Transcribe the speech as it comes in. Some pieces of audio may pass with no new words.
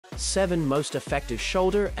7 most effective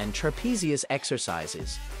shoulder and trapezius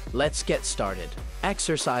exercises. Let's get started.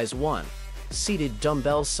 Exercise 1. Seated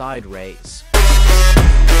Dumbbell Side Raise.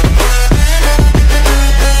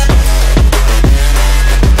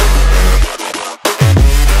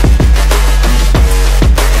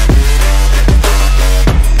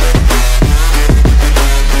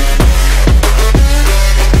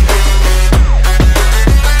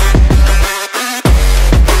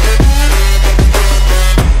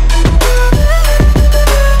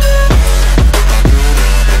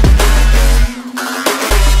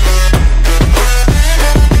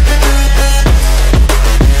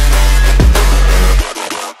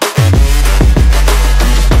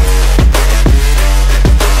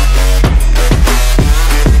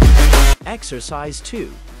 Exercise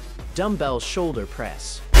 2. Dumbbell Shoulder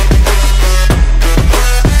Press.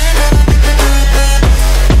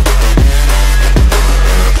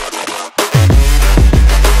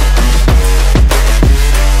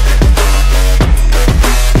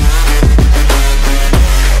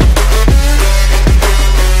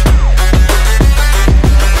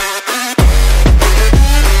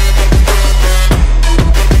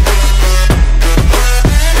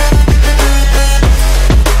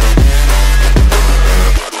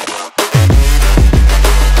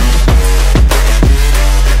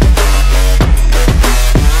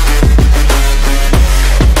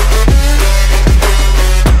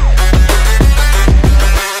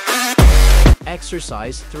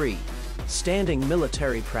 Exercise 3. Standing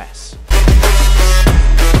Military Press.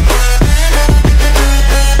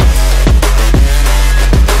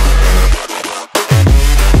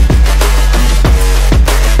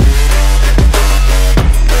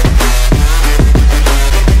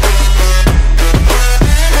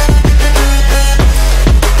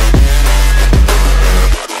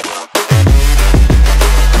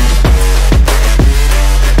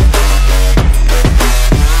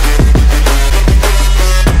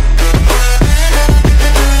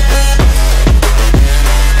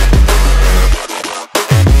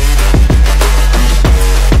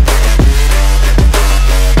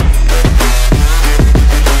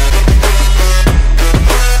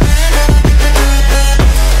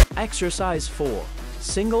 Exercise 4.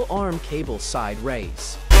 Single Arm Cable Side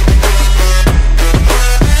Raise.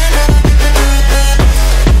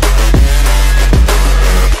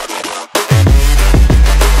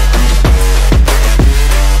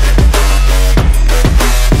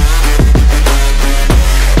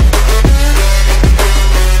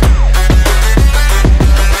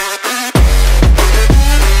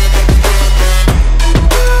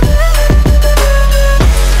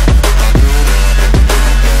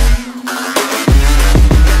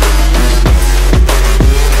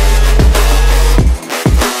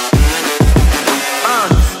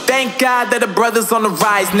 God that the brothers on the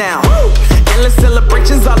rise now. Woo! Endless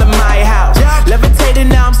celebrations all in my house. Levitating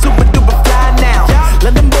now, I'm super duper fly now.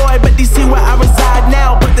 London boy, but they see where I reside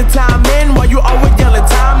now. Put the time in while you always yelling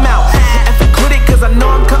time out. And for quit it, cause I know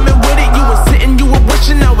I'm coming with it. You were sitting, you were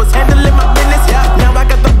wishing I was handling my business. Now I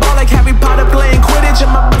got the ball like Harry Potter playing Quidditch. And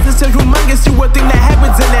my business is humongous, you would think that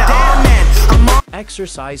happens in it. Damn man, I'm on.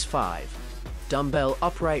 Exercise 5. Dumbbell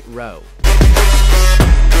Upright Row.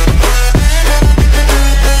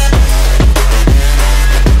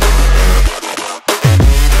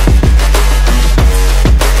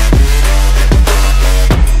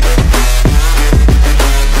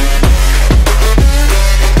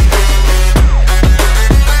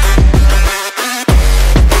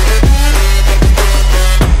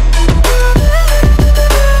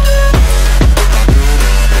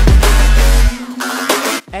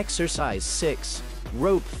 Exercise 6.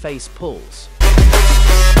 Rope Face Pulls.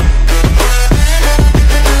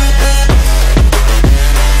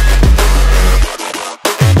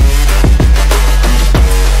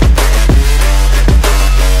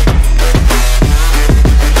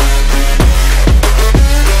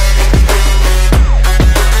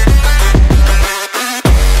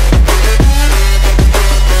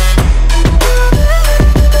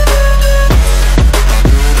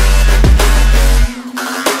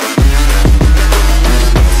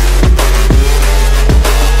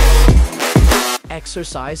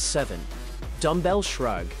 Exercise 7. Dumbbell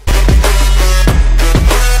Shrug.